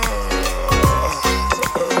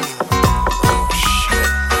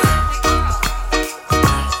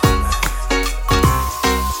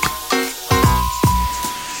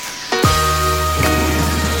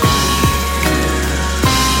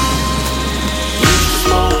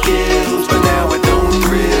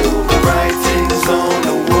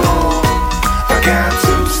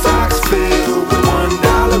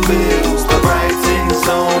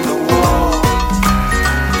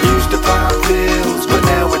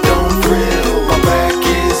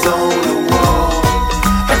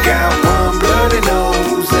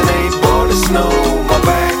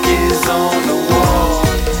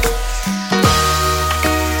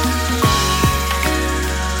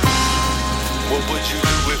What would you do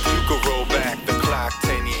if you could roll back the clock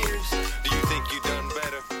 10 years? Do you think you done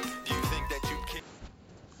better? Do you think that you can?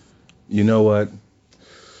 You know what?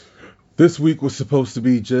 This week was supposed to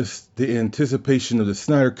be just the anticipation of the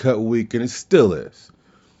Snyder Cut week, and it still is.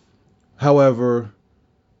 However,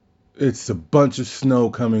 it's a bunch of snow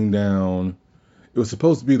coming down. It was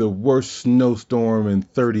supposed to be the worst snowstorm in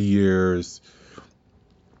 30 years.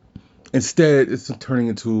 Instead, it's turning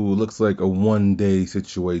into, looks like a one-day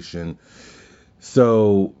situation.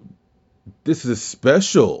 So, this is a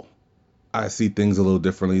special I See Things a Little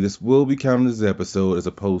Differently. This will be counted as an episode as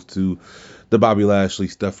opposed to the Bobby Lashley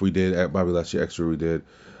stuff we did, at Bobby Lashley Extra we did.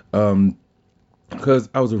 Because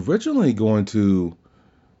I was originally going to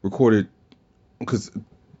record it, because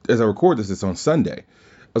as I record this, it's on Sunday.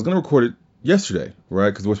 I was going to record it yesterday, right?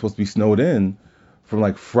 Because we're supposed to be snowed in from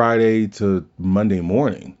like Friday to Monday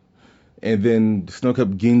morning. And then the snow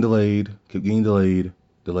kept getting delayed.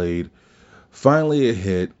 Finally it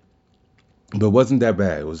hit, but it wasn't that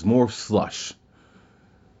bad. It was more slush.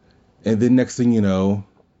 And then next thing you know,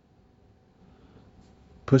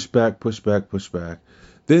 push back.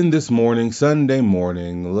 Then this morning, Sunday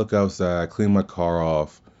morning, look outside, clean my car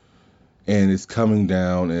off, and it's coming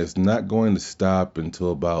down, and it's not going to stop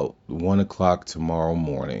until about 1 o'clock tomorrow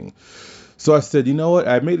morning. So I said, you know what?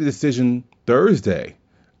 I made a decision Thursday.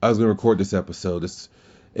 I was going to record this episode.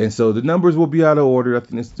 And so the numbers will be out of order. I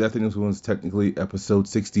think this one's technically episode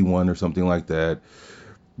 61 or something like that.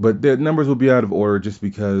 But the numbers will be out of order just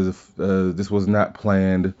because this was not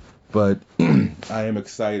planned. But I am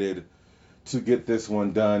excited to get this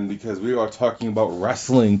one done because we are talking about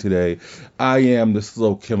wrestling today. I am the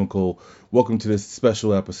Slow Chemical. Welcome to this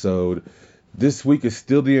special episode. This week is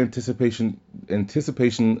still the anticipation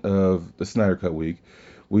of the Snyder Cut week.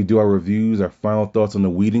 We do our reviews, our final thoughts on the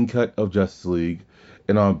Whedon cut of Justice League,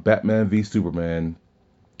 and on Batman v Superman.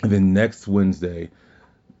 And then the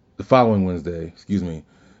following Wednesday,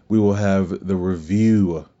 we will have the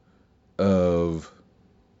review of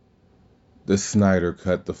the Snyder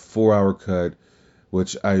Cut, the 4-hour cut,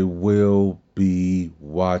 which I will be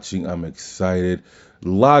watching. I'm excited. A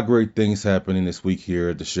lot of great things happening this week here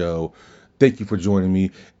at the show. Thank you for joining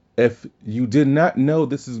me. If you did not know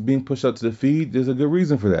this is being pushed out to the feed, there's a good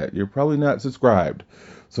reason for that. You're probably not subscribed.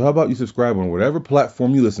 So how about you subscribe on whatever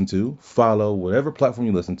platform you listen to, follow whatever platform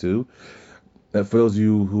you listen to. For those of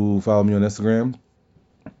you who follow me on Instagram,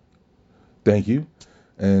 thank you.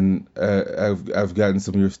 And I've gotten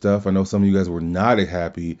some of your stuff. I know some of you guys were not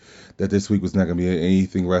happy that this week was not going to be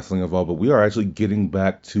anything wrestling involved, but we are actually getting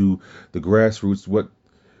back to the grassroots, what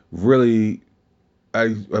really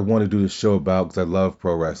I want to do this show about because I love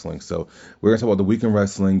pro wrestling. So we're going to talk about the week in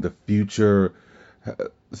wrestling, the future.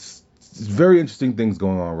 It's very interesting things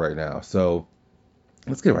going on right now. So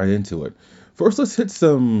let's get right into it. First, let's hit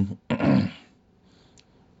some, I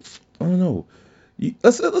don't know.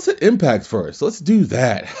 Let's hit Impact first. Let's do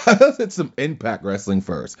that. Let's hit some Impact Wrestling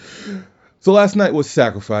first. So last night was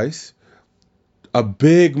Sacrifice. A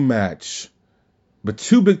big match. But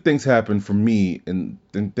two big things happened for me and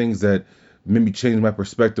things that maybe change my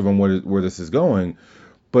perspective on where this is going.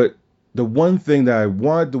 But the one thing that I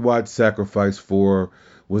wanted to watch Sacrifice for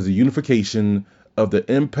was the unification of the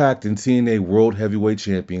Impact and TNA World Heavyweight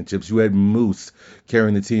Championships. You had Moose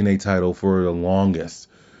carrying the TNA title for the longest.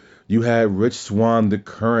 You had Rich Swann, the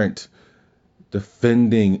current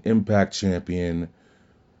defending Impact champion.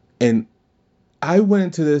 And I went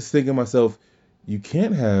into this thinking to myself, you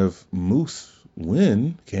can't have Moose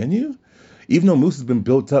win, can you? Even though Moose has been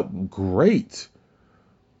built up great.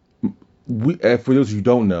 For those of you who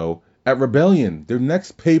don't know, at Rebellion, their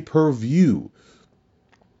next pay-per-view,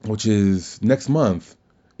 which is next month,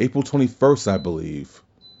 April 21st, I believe.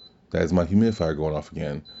 That is my humidifier going off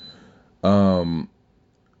again.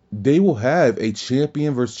 They will have a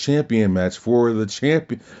champion versus champion match for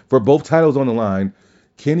both titles on the line.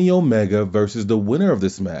 Kenny Omega versus the winner of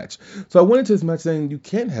this match. So I went into this match saying you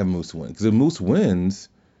can't have Moose win, because if Moose wins,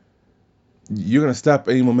 you're going to stop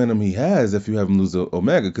any momentum he has if you have him lose to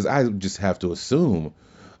Omega, because I just have to assume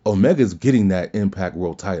Omega's getting that Impact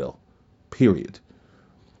World title, period.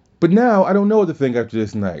 But now I don't know what to think after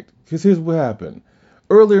this night, because here's what happened.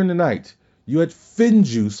 Earlier in the night, you had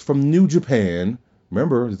FinJuice from New Japan.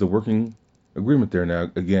 Remember, there's a working agreement there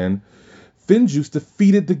now again. FinJuice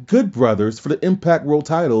defeated the Good Brothers for the Impact World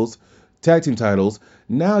titles, tag team titles.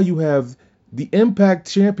 Now you have the Impact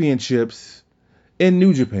Championships in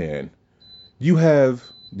New Japan. You have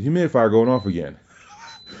the humidifier going off again.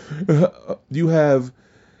 You have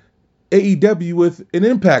AEW with an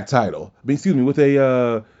Impact title. With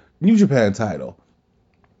a New Japan title.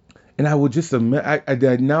 And I would just now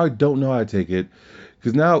I don't know how to take it.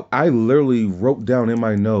 Because now I literally wrote down in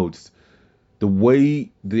my notes the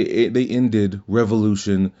way they ended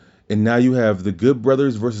Revolution, and now you have the Good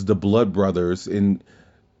Brothers versus the Blood Brothers in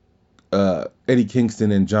Eddie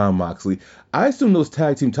Kingston and John Moxley. I assumed those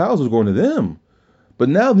tag team titles was going to them, but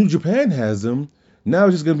now New Japan has them. Now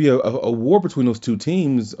it's just going to be a war between those two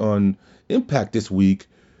teams on Impact this week.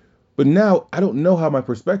 But now I don't know how my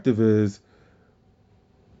perspective is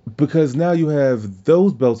because now you have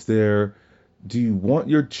those belts there. Do you want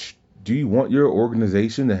your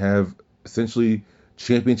organization to have essentially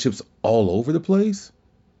championships all over the place?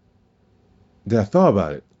 Then I thought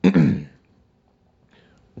about it.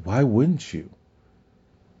 Why wouldn't you?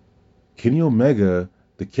 Kenny Omega,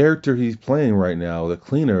 the character he's playing right now, the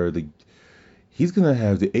cleaner, he's gonna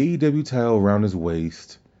have the AEW title around his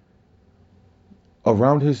waist.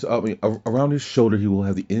 Around his shoulder, he will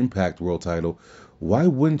have the Impact World title. Why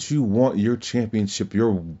wouldn't you want your championship,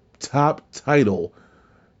 your top title,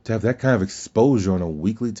 to have that kind of exposure on a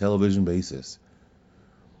weekly television basis?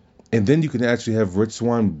 And then you can actually have Rich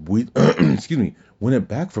Swann win it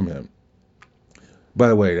back from him. By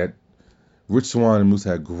the way, that Rich Swann and Moose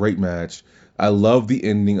had a great match. I love the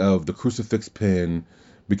ending of the crucifix pin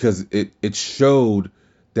because it showed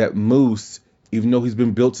that Moose, even though he's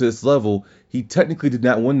been built to this level, he technically did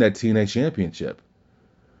not win that TNA championship.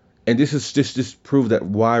 And this is just proved that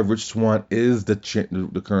why Rich Swann is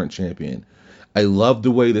the current champion. I love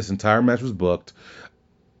the way this entire match was booked.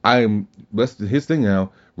 That's his thing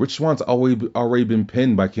now. Rich Swann's already been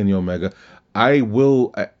pinned by Kenny Omega. I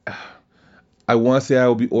want to say I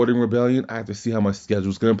will be ordering Rebellion. I have to see how my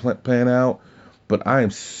schedule's going to pan out. But I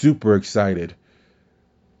am super excited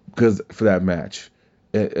for that match.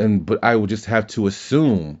 But I would just have to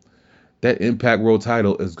assume that Impact World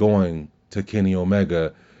title is going to Kenny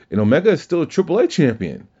Omega. And Omega is still a AAA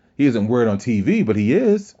champion. He isn't wearing it on TV, but he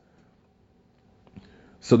is.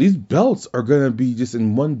 So these belts are going to be just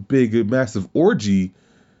in one big, massive orgy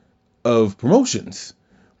of promotions.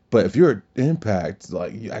 But if you're at Impact,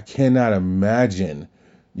 I cannot imagine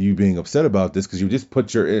you being upset about this because you just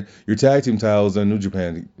put your tag team titles on New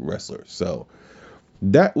Japan wrestlers. So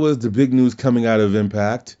that was the big news coming out of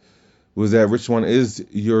Impact, was that Rich Swann is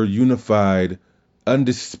your unified,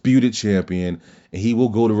 undisputed champion, and he will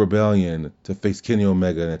go to Rebellion to face Kenny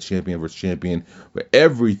Omega in a champion versus champion where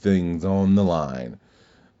everything's on the line.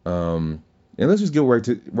 And let's just get right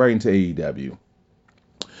into AEW.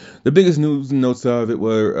 The biggest news and notes of it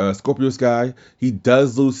were Scorpio Sky. He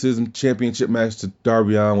does lose his championship match to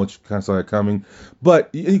Darby Allin, which kind of saw that coming.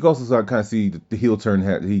 But you can also kind of see the heel turn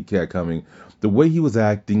he had coming. The way he was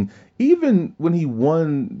acting, even when he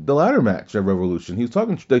won the ladder match at Revolution, he was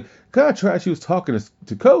talking the kind of trash he was talking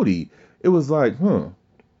to Cody. It was like,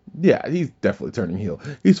 yeah, he's definitely turning heel.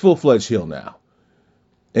 He's full-fledged heel now.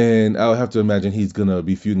 And I would have to imagine he's going to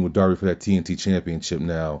be feuding with Darby for that TNT championship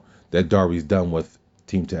now that Darby's done with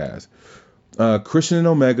Team Taz. Christian and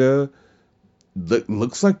Omega,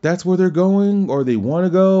 looks like that's where they're going, or they want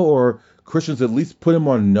to go, or Christian's at least put him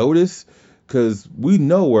on notice, because we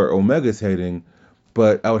know where Omega's heading,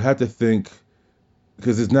 but I would have to think,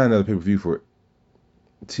 because there's not another pay-per-view for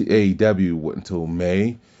AEW until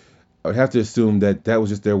May, I would have to assume that was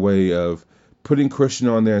just their way of putting Christian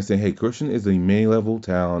on there and saying, hey, Christian is a main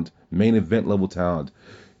event level talent.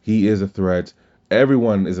 He is a threat.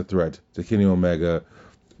 Everyone is a threat to Kenny Omega.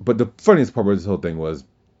 But the funniest part of this whole thing was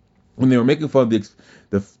when they were making fun of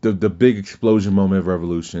the big explosion moment of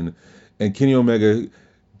Revolution, and Kenny Omega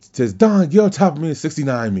says, Don, get on top of me and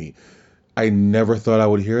 69 me. I never thought I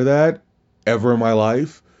would hear that ever in my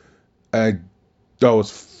life. And that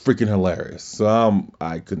was freaking hilarious. So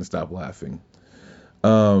I couldn't stop laughing.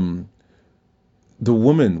 The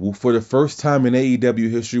woman, for the first time in AEW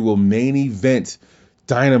history, will main event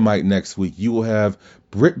Dynamite next week. You will have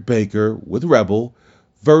Britt Baker with Rebel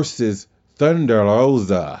versus Thunder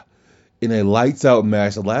Rosa in a lights out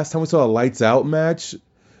match. The last time we saw a lights out match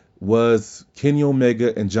was Kenny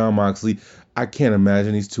Omega and John Moxley. I can't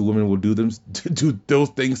imagine these two women will do those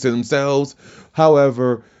things to themselves.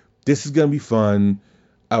 However, this is going to be fun.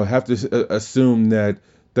 I would have to assume that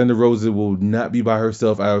Thunder Rosa will not be by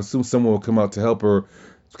herself. I assume someone will come out to help her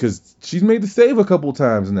because she's made the save a couple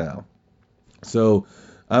times now. So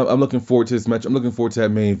I'm looking forward to this match. I'm looking forward to that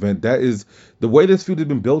main event. That is the way this feud has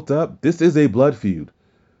been built up. This is a blood feud.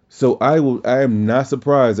 So I am not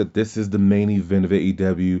surprised that this is the main event of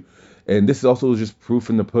AEW. And this also is just proof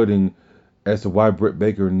in the pudding as to why Britt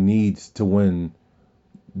Baker needs to win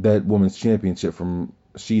that women's championship from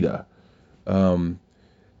Shida.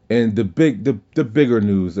 And the bigger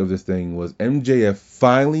news of this thing was MJF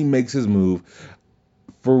finally makes his move.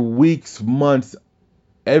 For weeks, months,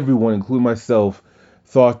 everyone, including myself,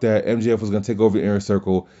 thought that MJF was going to take over the Inner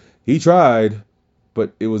Circle. He tried,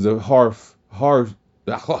 but it was a hard,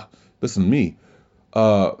 listen to me,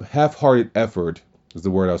 half-hearted effort is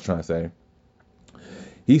the word I was trying to say.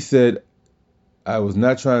 He said, I was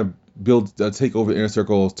not trying to take over the Inner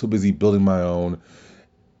Circle. I was too busy building my own.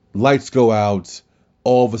 Lights go out.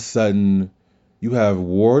 All of a sudden, you have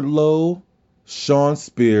Wardlow, Shawn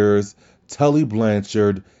Spears, Tully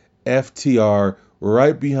Blanchard, FTR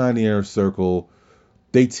right behind the Inner Circle.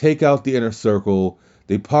 They take out the Inner Circle.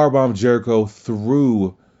 They powerbomb Jericho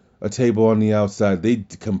through a table on the outside. They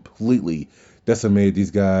completely decimated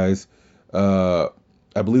these guys. I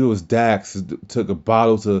believe it was Dax took a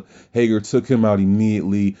bottle to Hager, took him out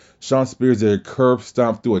immediately. Shawn Spears did a curb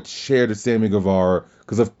stomp through a chair to Sammy Guevara,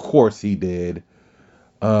 because of course he did.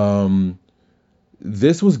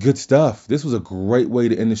 This was good stuff. This was a great way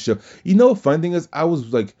to end the show. You know, the fun thing is, I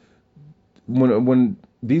was like, when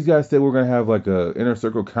these guys said we're gonna have like a Inner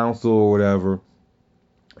Circle Council or whatever,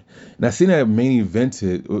 and I seen that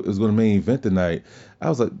it was going to main event tonight. I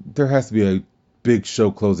was like, there has to be a big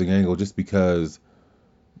show closing angle, just because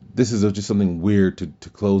this is just something weird to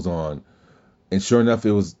close on. And sure enough,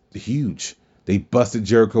 it was huge. They busted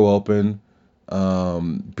Jericho open,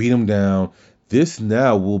 beat him down. This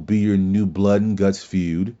now will be your new blood and guts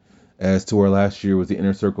feud, as to where last year was the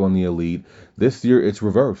Inner Circle and the Elite. This year it's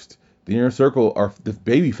reversed. The Inner Circle are the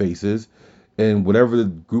baby faces, and whatever the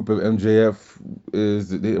group of MJF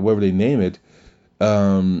is, whatever they name it,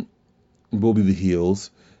 will be the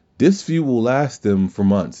heels. This feud will last them for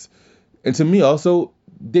months. And to me also,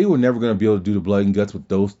 they were never going to be able to do the blood and guts with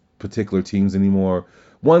those particular teams anymore.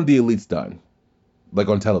 One, the Elite's done, like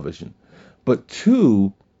on television. But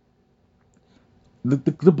two,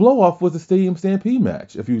 the blow off was a Stadium Stampede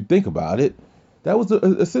match. If you think about it, that was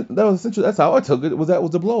essentially, that's how I took it. That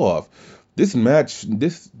was the blow off. This match,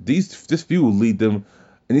 this feud will lead them,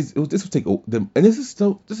 and this will take them. And this is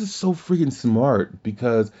so freaking smart,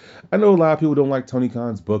 because I know a lot of people don't like Tony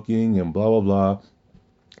Khan's booking and blah blah blah.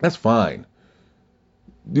 That's fine.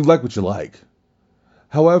 You like what you like.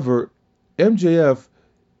 However, MJF,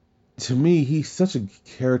 to me, he's such a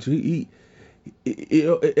character.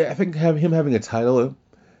 I think him having a title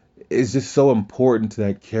is just so important to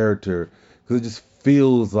that character, because it just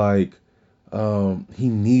feels like he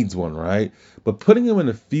needs one, right? But putting him in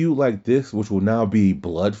a feud like this, which will now be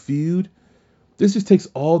blood feud, this just takes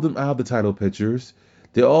all of them out of the title pictures.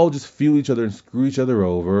 They all just feud each other and screw each other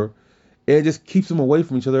over, and it just keeps them away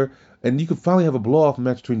from each other. And you can finally have a blow-off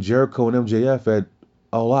match between Jericho and MJF at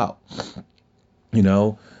All Out. You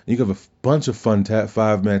know, you can have a bunch of fun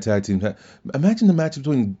five-man tag team. Imagine the match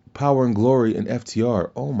between Power and Glory and FTR.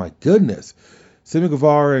 Oh my goodness. Sammy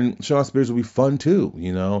Guevara and Shawn Spears will be fun too,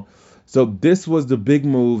 you know. So this was the big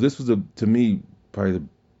move. This was, to me, probably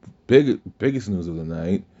the biggest news of the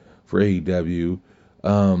night for AEW.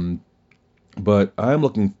 But I'm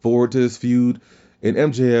looking forward to this feud. And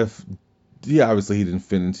MJF, yeah, obviously he didn't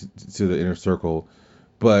fit into the Inner Circle,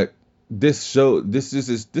 but this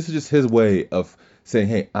is just his way of saying,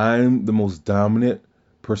 hey, I'm the most dominant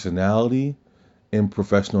personality in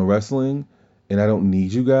professional wrestling, and I don't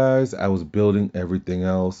need you guys. I was building everything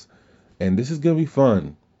else, and this is gonna be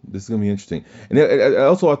fun. This is gonna be interesting. And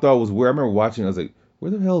I thought it was weird. I remember watching. I was like, where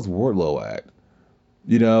the hell is Wardlow at?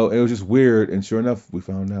 You know, it was just weird. And sure enough, we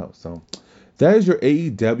found out. So that is your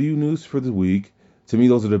AEW news for the week. To me,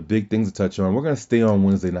 those are the big things to touch on. We're gonna stay on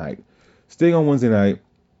Wednesday night. Staying on Wednesday night,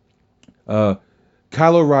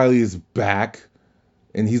 Kyle O'Reilly is back,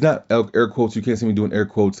 and he's not, air quotes, you can't see me doing air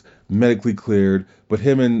quotes, medically cleared, but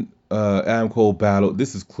him and Adam Cole battle.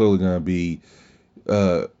 This is clearly going to be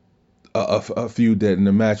a feud that, and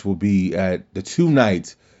the match will be at the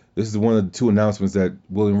 2-night. This is one of the 2 announcements that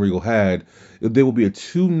William Regal had. There will be a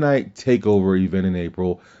 2-night takeover event in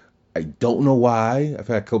April. I don't know why. I've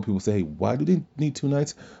had a couple people say, hey, why do they need 2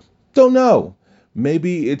 nights? Don't know.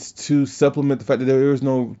 Maybe it's to supplement the fact that there is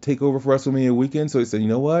no takeover for WrestleMania weekend. So they said, you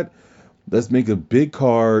know what? Let's make a big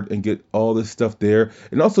card and get all this stuff there.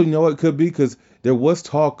 And also, you know what it could be? Because there was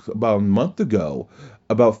talk about a month ago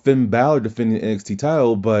about Finn Balor defending the NXT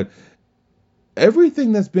title, but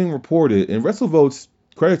everything that's being reported, and WrestleVote's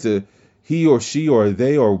credit to he or she or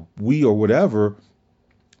they or we or whatever,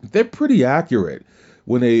 they're pretty accurate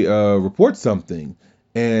when they report something.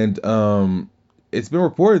 And it's been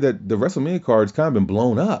reported that the WrestleMania card's kind of been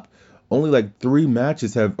blown up. Only like 3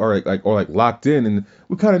 matches are locked in, and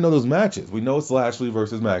we kind of know those matches. We know it's Lashley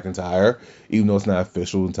versus McIntyre, even though it's not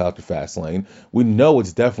official until after Fastlane. We know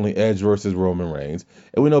it's definitely Edge versus Roman Reigns,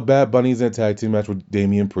 and we know Bad Bunny's in a tag team match with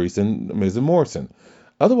Damian Priest and Miz and Morrison.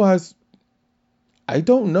 Otherwise, I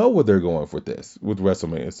don't know where they're going with this with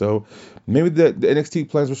WrestleMania. So maybe the NXT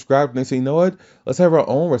plans were scrapped and they say, you know what? Let's have our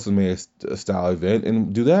own WrestleMania style event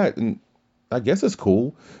and do that. And I guess it's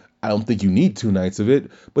cool. I don't think you need 2 nights of it.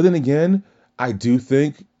 But then again, I do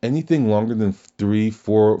think anything longer than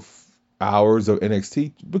 3-4 hours of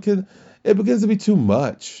NXT because it begins to be too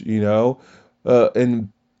much, you know.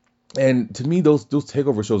 And to me, those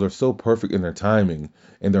takeover shows are so perfect in their timing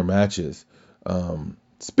and their matches.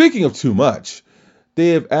 Speaking of too much, they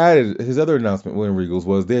have added his other announcement. William Regals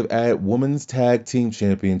was they have added women's tag team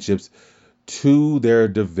championships to their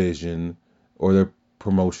division or their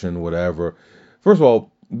promotion, whatever. First of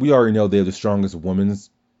all, we already know they have the strongest women's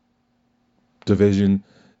division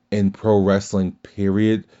in pro wrestling.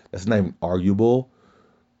 Period. That's not even arguable.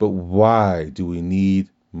 But why do we need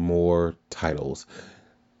more titles?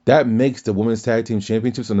 That makes the women's tag team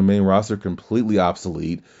championships on the main roster completely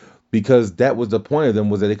obsolete because that was the point of them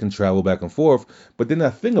was that they can travel back and forth. But then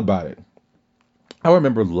that thing about it, I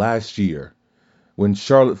remember last year when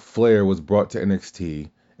Charlotte Flair was brought to NXT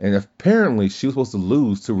and apparently she was supposed to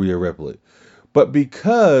lose to Rhea Ripley. But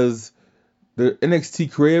because the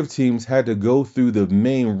NXT creative teams had to go through the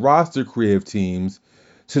main roster creative teams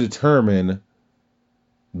to determine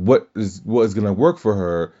what is going to work for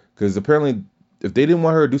her, because apparently if they didn't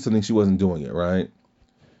want her to do something, she wasn't doing it, right?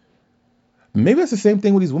 Maybe that's the same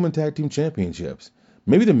thing with these women tag team championships.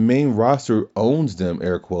 Maybe the main roster owns them,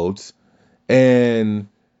 air quotes, and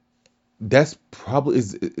that's probably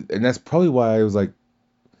why I was like,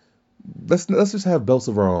 let's just have belts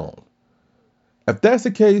of our own. If that's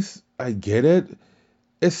the case, I get it.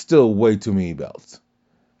 It's still way too many belts,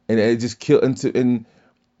 and it just and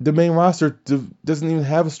the main roster doesn't even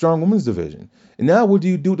have a strong women's division. And now what do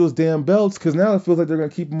you do with those damn belts? Because now it feels like they're gonna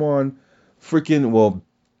keep them on freaking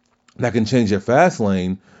that can change their fast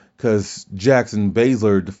lane because Jackson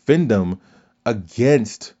Baszler defend them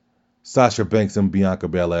against Sasha Banks and Bianca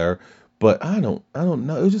Belair. But I don't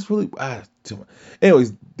know. It was just really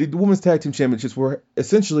anyways, the women's tag team championships were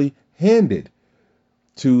essentially handed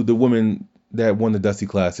to the women that won the Dusty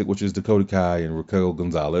Classic, which is Dakota Kai and Raquel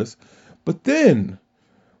Gonzalez. But then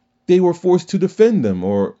they were forced to defend them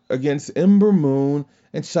or against Ember Moon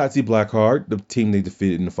and Shotzi Blackheart, the team they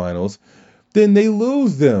defeated in the finals. Then they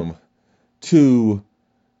lose them to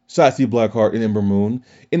Shotzi Blackheart and Ember Moon.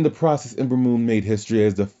 In the process, Ember Moon made history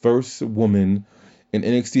as the first woman in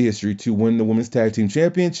NXT history to win the Women's Tag Team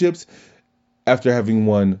Championships after having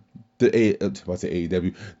won the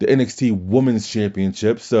NXT Women's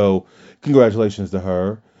Championship. So congratulations to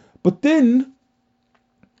her. But then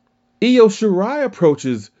Io Shirai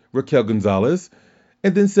approaches Raquel Gonzalez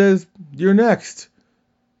and then says, "You're next."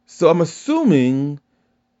 So I'm assuming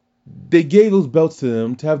they gave those belts to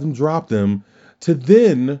them to have them drop them to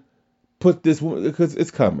then put this woman, because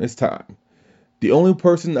it's time. The only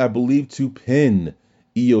person I believe to pin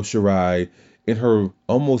Io Shirai in her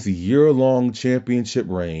almost year-long championship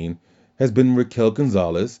reign has been Raquel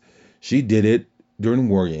Gonzalez. She did it during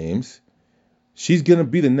War Games. She's going to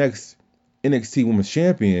be the next NXT Women's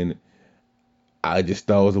Champion. I just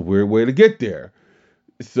thought it was a weird way to get there.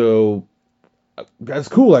 So that's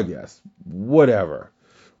cool, I guess. Whatever.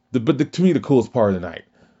 To me, the coolest part of the night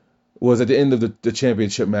was at the end of the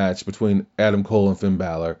championship match between Adam Cole and Finn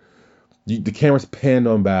Balor. The camera's panned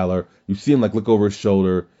on Balor. You see him look over his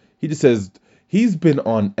shoulder. He just says he's been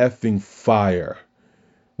on effing fire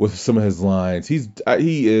with some of his lines. He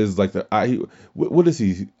is what is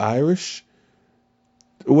he, Irish?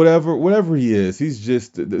 Whatever he is,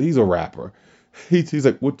 he's a rapper. He's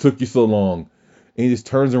like, what took you so long? And he just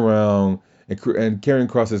turns around and Karrion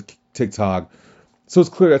Kross says TikTok. So it's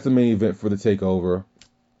clear that's the main event for the takeover.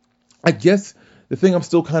 I guess the thing I'm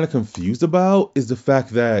still kind of confused about is the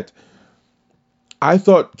fact that I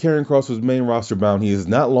thought Karrion Kross was main roster bound. He is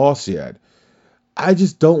not lost yet. I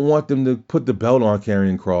just don't want them to put the belt on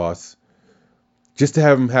Karrion Kross just to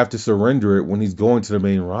have him have to surrender it when he's going to the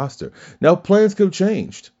main roster. Now, plans could have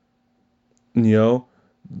changed, so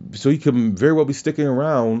he could very well be sticking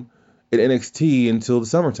around at NXT until the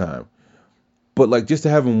summertime. But just to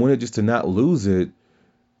have him win it, just to not lose it.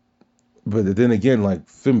 But then again,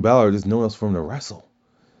 Finn Balor, there's no one else for him to wrestle.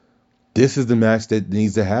 This is the match that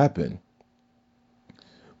needs to happen.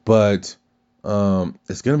 But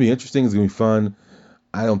it's going to be interesting. It's going to be fun.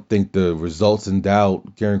 I don't think the results in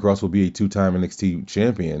doubt. Karrion Kross will be a 2-time NXT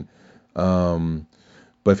champion.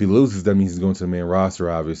 But if he loses, that means he's going to the main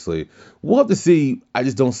roster, obviously. We'll have to see. I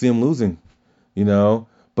just don't see him losing,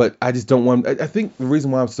 But I just don't want him. I think the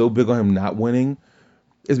reason why I'm so big on him not winning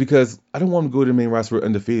is because I don't want him to go to the main roster with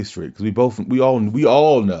undefeated streak. Because we all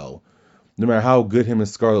know, no matter how good him and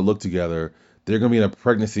Scarlett look together, they're going to be in a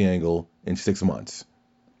pregnancy angle in 6 months.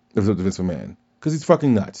 If it's Vince McMahon. Because he's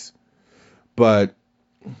fucking nuts. But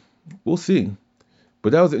we'll see.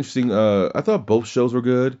 But that was interesting. I thought both shows were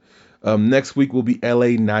good. Next week will be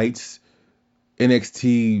LA Knight's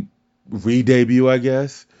NXT re-debut, I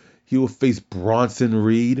guess. He will face Bronson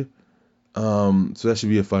Reed. So that should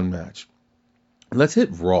be a fun match. Let's hit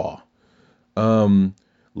Raw.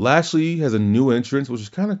 Lashley has a new entrance, which is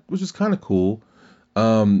kind of cool.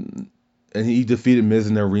 And he defeated Miz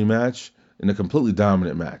in their rematch in a completely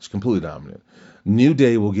dominant match. Completely dominant. New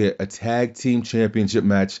Day will get a tag team championship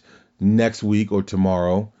match next week or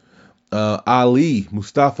tomorrow.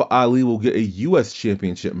 Mustafa Ali will get a U.S.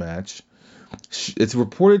 championship match. It's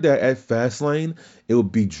reported that at Fastlane, it will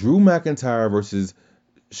be Drew McIntyre versus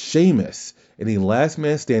Sheamus in a last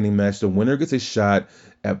man standing match. The winner gets a shot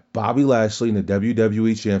at Bobby Lashley in the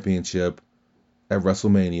WWE Championship at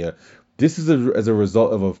WrestleMania. This is as a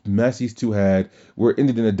result of a match these two had where it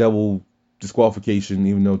ended in a double disqualification,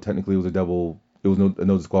 even though technically it was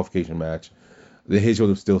no disqualification match. The head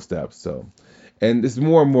shoulder still steps. So, and it's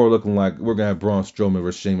more and more looking like we're gonna have Braun Strowman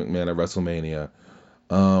versus Shane McMahon at WrestleMania.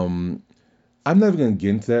 I'm never gonna get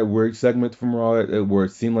into that weird segment from Raw where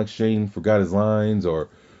it seemed like Shane forgot his lines or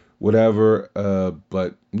whatever.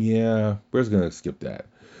 But yeah, we're just gonna skip that.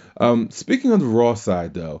 Speaking of the Raw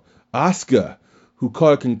side though, Asuka, who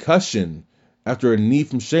caught a concussion after a knee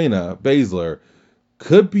from Shayna Baszler,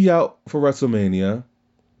 could be out for WrestleMania.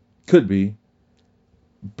 Could be.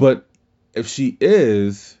 But if she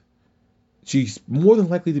is, she's more than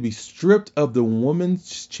likely to be stripped of the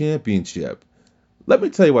Women's Championship. Let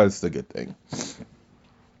me tell you why this is a good thing.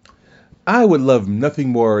 I would love nothing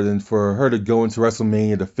more than for her to go into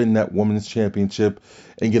WrestleMania, defend that Women's Championship,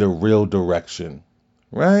 and get a real direction.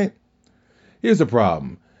 Right? Here's the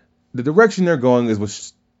problem. The direction they're going is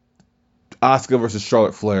with Asuka versus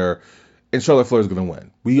Charlotte Flair, and Charlotte Flair is going to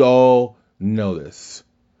win. We all know this.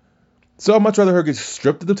 So I'd much rather her get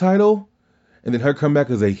stripped of the title and then her come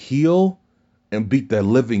back as a heel and beat the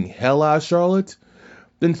living hell out of Charlotte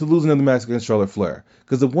than to lose another match against Charlotte Flair.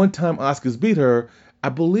 Because the one time Asuka's beat her, I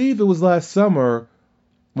believe it was last summer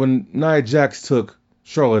when Nia Jax took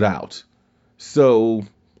Charlotte out. So,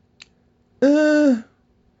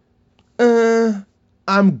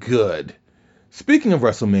 I'm good. Speaking of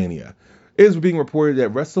WrestleMania, it is being reported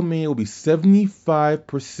that WrestleMania will be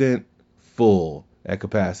 75% full at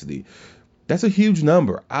capacity. That's a huge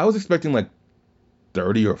number. I was expecting like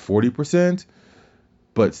 30 or 40%,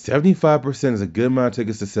 but 75% is a good amount of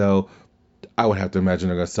tickets to sell. I would have to imagine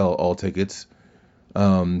they're going to sell all tickets.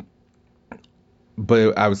 But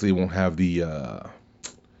obviously it won't have the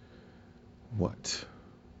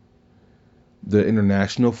the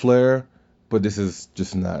international flair. But this is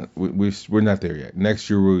just not. We're not there yet. Next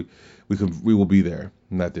year we will be there.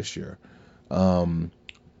 Not this year.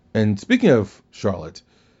 And speaking of Charlotte,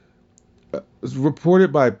 it's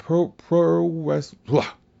reported by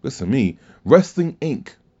Wrestling Inc.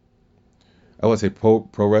 I would say pro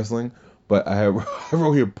wrestling, but I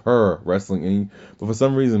wrote here per Wrestling Inc. But for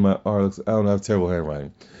some reason my R looks, I don't know, I have terrible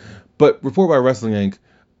handwriting. But reported by Wrestling Inc.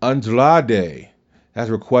 Andrade has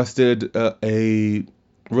requested a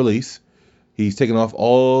release. He's taken off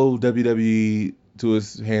all WWE to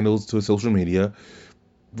his handles, to his social media.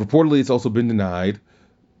 Reportedly, it's also been denied.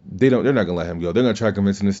 They're not gonna let him go. They're gonna try to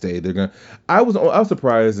convince him to stay. I was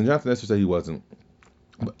surprised, and Jonathan Esther said he wasn't.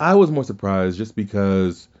 But I was more surprised just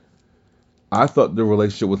because I thought the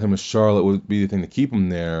relationship with him and Charlotte would be the thing to keep him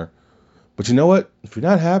there. But you know what? If you're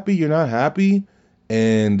not happy, you're not happy.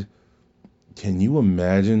 And can you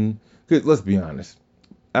imagine? Because let's be honest,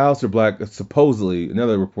 Aleister Black, supposedly,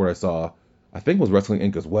 another report I saw, I think it was Wrestling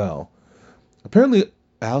Inc. as well. Apparently,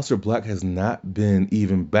 Aleister Black has not been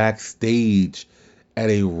even backstage at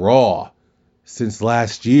a Raw since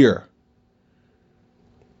last year.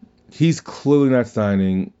 He's clearly not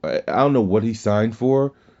signing. I don't know what he signed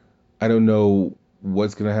for. I don't know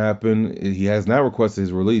what's going to happen. He has not requested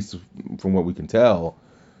his release from what we can tell.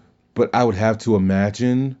 But I would have to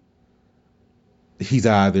imagine he's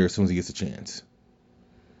out of there as soon as he gets a chance.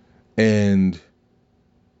 And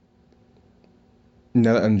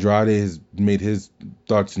now that Andrade has made his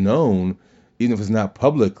thoughts known, even if it's not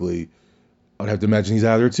publicly, I would have to imagine he's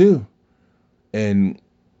out there too. And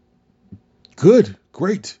good,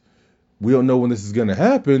 great. We don't know when this is going to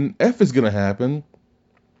happen, if it's going to happen.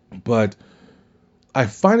 But I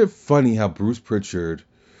find it funny how Bruce Pritchard,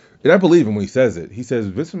 and I believe him when he says it, he says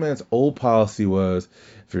Vince McMahon's old policy was,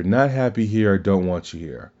 if you're not happy here, I don't want you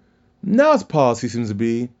here. Now his policy seems to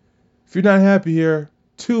be, if you're not happy here,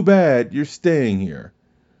 too bad, you're staying here.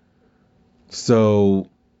 So,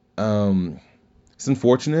 it's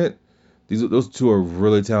unfortunate Those two are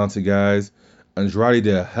really talented guys. Andrade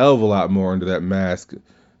did a hell of a lot more under that mask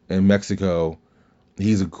in Mexico.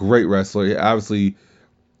 He's a great wrestler. Obviously,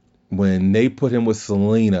 when they put him with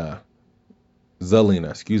Zelina,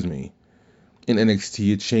 excuse me, in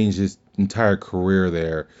NXT, it changed his entire career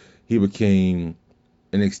there. He became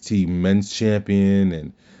NXT Men's Champion,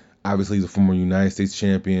 and obviously he's a former United States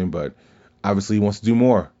Champion, but obviously he wants to do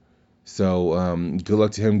more. So good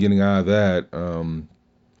luck to him getting out of that.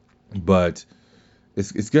 But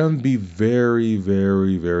it's going to be very,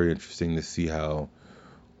 very, very interesting to see how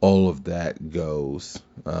all of that goes.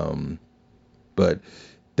 But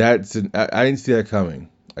I didn't see that coming.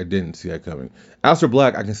 I didn't see that coming. Aleister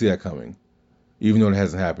Black, I can see that coming, even though it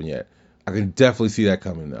hasn't happened yet. I can definitely see that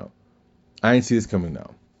coming, though. I didn't see this coming,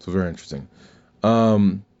 though. So very interesting.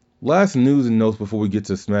 Last news and notes before we get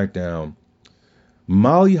to SmackDown.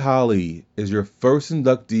 Molly Holly is your first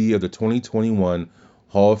inductee of the 2021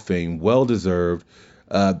 Hall of Fame. Well deserved.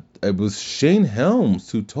 It was Shane Helms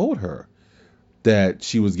who told her that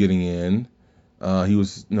she was getting in. He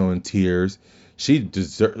was, in tears. She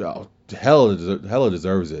hella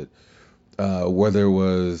deserves it. Whether it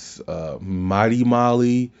was Mighty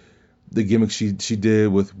Molly, the gimmick she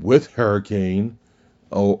did with Hurricane,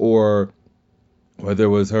 or whether it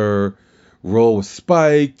was her role with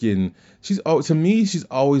Spike, and to me she's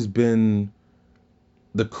always been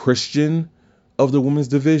the Christian of the women's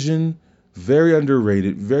division. Very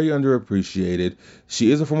underrated, very underappreciated.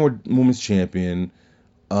 She is a former women's champion.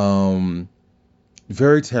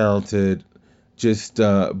 Very talented.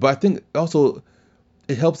 But I think also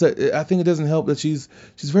it helps that I think it doesn't help that she's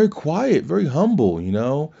very quiet, very humble,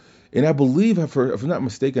 And I believe, if I'm not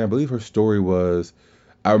mistaken, I believe her story was,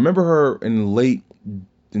 I remember her in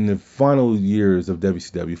the final years of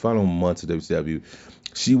WCW, final months of WCW,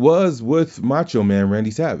 she was with Macho Man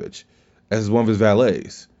Randy Savage as one of his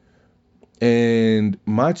valets. And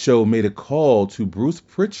Macho made a call to Bruce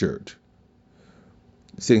Pritchard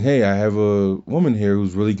saying, hey, I have a woman here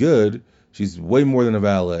who's really good. She's way more than a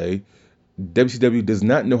valet. WCW does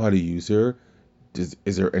not know how to use her. Is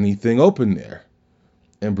there anything open there?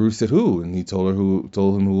 And Bruce said, who? And he told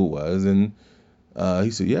him who it was. And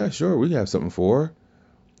he said, yeah, sure, we have something for her.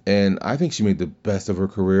 And I think she made the best of her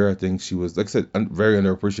career. I think she was, like I said, very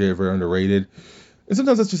underappreciated, very underrated. And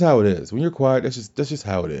sometimes that's just how it is. When you're quiet, that's just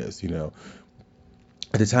how it is,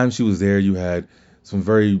 At the time she was there, you had some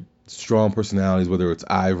very strong personalities, whether it's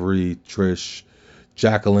Ivory, Trish,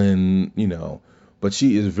 Jacqueline, But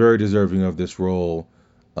she is very deserving of this role,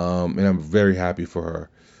 and I'm very happy for her.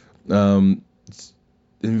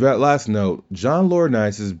 In that last note, John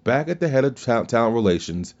Laurinaitis is back at the head of talent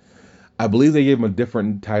relations. I believe they gave him a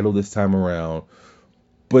different title this time around.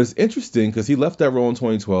 But it's interesting because he left that role in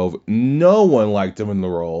 2012. No one liked him in the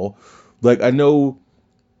role. Like, I know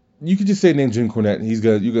you could just say name Jim Cornette, and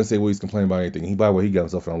you're gonna say, well, he's complaining about anything. By the way, he got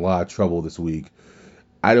himself in a lot of trouble this week.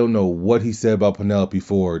 I don't know what he said about Penelope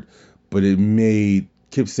Ford, but it made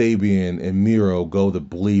Kip Sabian and Miro go the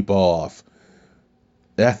bleep off.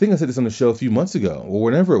 And I think I said this on the show a few months ago, or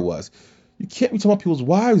whenever it was. You can't be talking about people's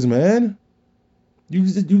wives, man. You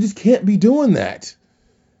just can't be doing that.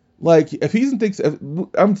 Like, if he thinks,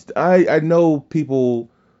 I know people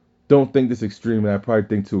don't think this extreme, and I probably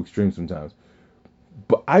think too extreme sometimes.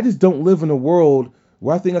 But I just don't live in a world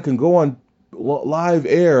where I think I can go on live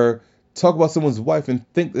air, talk about someone's wife, and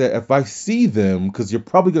think that if I see them, because you're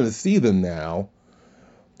probably going to see them now,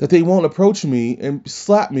 that they won't approach me and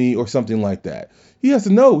slap me or something like that. He has to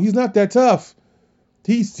know he's not that tough.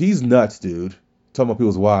 He's nuts, dude. Talking about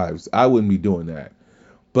people's wives. I wouldn't be doing that.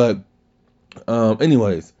 But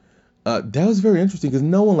anyways, that was very interesting because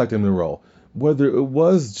no one liked him in the role. Whether it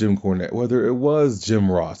was Jim Cornette, whether it was Jim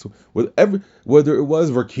Ross, whether it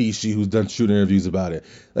was Rikishi, who's done shoot interviews about it,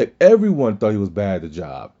 like, everyone thought he was bad at the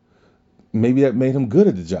job. Maybe that made him good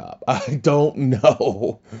at the job. I don't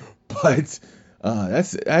know, but I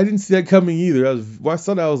didn't see that coming either. When I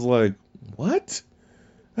saw that, I was like, what?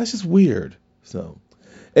 That's just weird. So,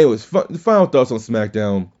 anyways, the final thoughts on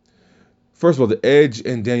SmackDown. First of all, the Edge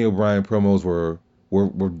and Daniel Bryan promos were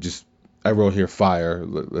just, I wrote here, fire.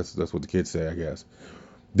 That's what the kids say, I guess.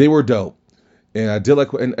 They were dope. And I did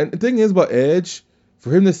like, and the thing is about Edge, for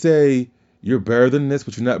him to say, you're better than this,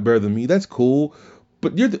 but you're not better than me, that's cool.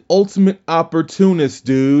 But you're the ultimate opportunist,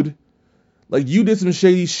 dude. Like, you did some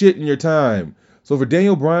shady shit in your time. So for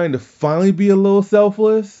Daniel Bryan to finally be a little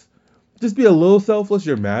selfless, just be a little selfless,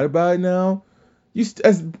 you're mad about it now.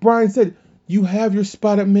 As Bryan said, you have your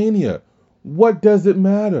spot at Mania. What does it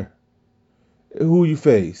matter who you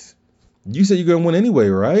face? You said you're going to win anyway,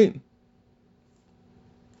 right?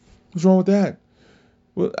 What's wrong with that?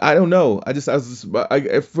 Well, I don't know. Don't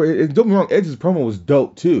get me wrong, Edge's promo was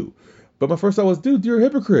dope too. But my first thought was, dude, you're a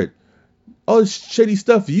hypocrite. All this shady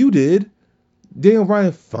stuff you did. Daniel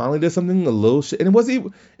Bryan finally did something a little shady. And was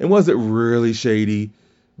it really shady?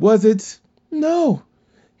 Was it? No.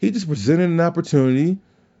 He just presented an opportunity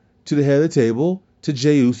to the head of the table, to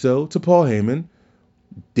Jey Uso, to Paul Heyman.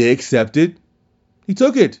 They accepted. He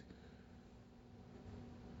took it.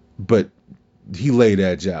 But he laid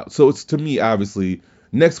Edge out. So it's, to me, obviously,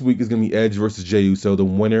 next week is going to be Edge versus Jey Uso. The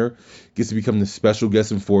winner gets to become the special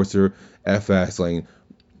guest enforcer at Fastlane.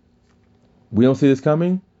 We don't see this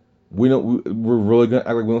coming. We're really going to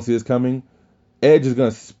act like we don't see this coming. Edge is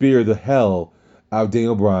going to spear the hell out of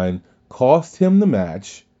Daniel Bryan, cost him the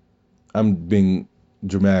match. I'm being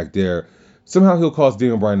dramatic there. Somehow he'll cost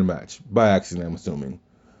Daniel Bryan the match. By accident, I'm assuming.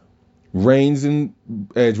 Reigns and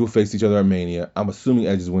Edge will face each other at Mania. I'm assuming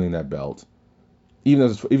Edge is winning that belt. Even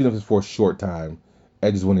if it's for a short time,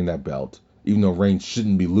 Edge is winning that belt. Even though Reigns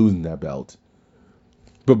shouldn't be losing that belt.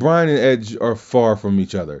 But Bryan and Edge are far from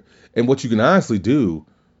each other. And what you can honestly do,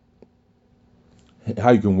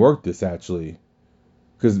 how you can work this actually,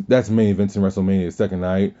 because that's main events in WrestleMania the second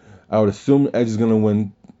night. I would assume Edge is going to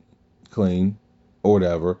win clean or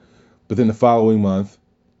whatever. But then the following month,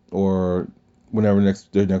 or whenever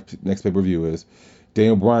their next pay-per-view is,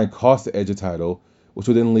 Daniel Bryan costs the Edge a title, which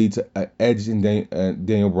will then lead to an Edge and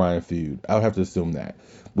Daniel Bryan feud. I would have to assume that,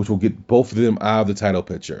 which will get both of them out of the title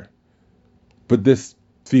picture. But this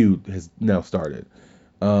feud has now started.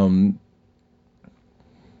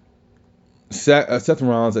 Seth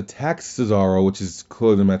Rollins attacks Cesaro, which is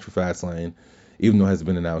clearly the match for Fastlane, even though it hasn't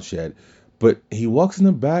been announced yet. But he walks in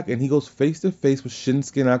the back and he goes face to face with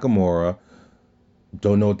Shinsuke Nakamura.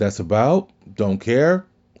 Don't know what that's about. Don't care.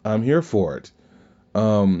 I'm here for it.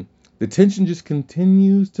 The tension just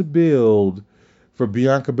continues to build for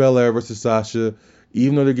Bianca Belair versus Sasha,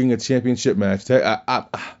 even though they're getting a championship match.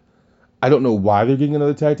 I don't know why they're getting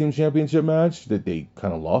another tag team championship match that they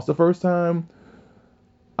kind of lost the first time.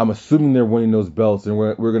 I'm assuming they're winning those belts, and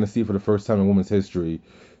we're going to see for the first time in women's history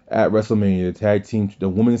at WrestleMania the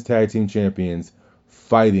women's tag team champions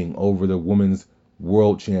fighting over the women's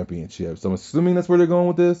world championship. So I'm assuming that's where they're going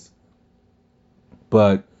with this.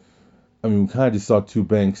 But I mean, we kind of just saw two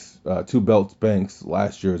belts banks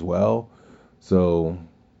last year as well. So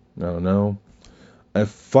I don't know. And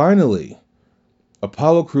finally,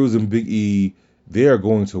 Apollo Crews and Big E, they are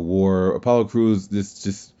going to war. Apollo Crews, this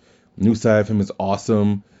just new side of him is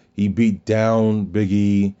awesome. He beat down Big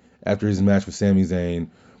E after his match with Sami Zayn.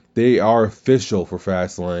 They are official for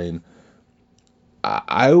Fastlane.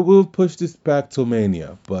 I will push this back till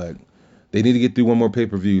Mania, but they need to get through one more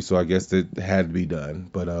pay-per-view, so I guess it had to be done.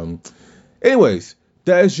 But anyways,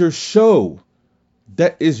 that is your show.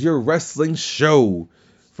 That is your wrestling show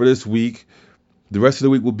for this week. The rest of the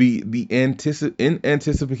week will be in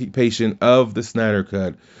anticipation of the Snyder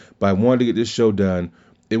Cut. But I wanted to get this show done.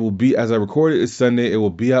 It will be, as I recorded it, Sunday. It will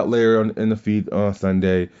be out later in the feed on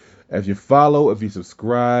Sunday. If you follow, if you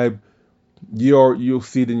subscribe, you'll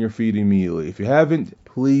see it in your feed immediately. If you haven't,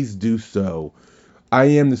 please do so. I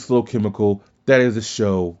am the Slow Chemical. That is the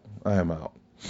show. I am out.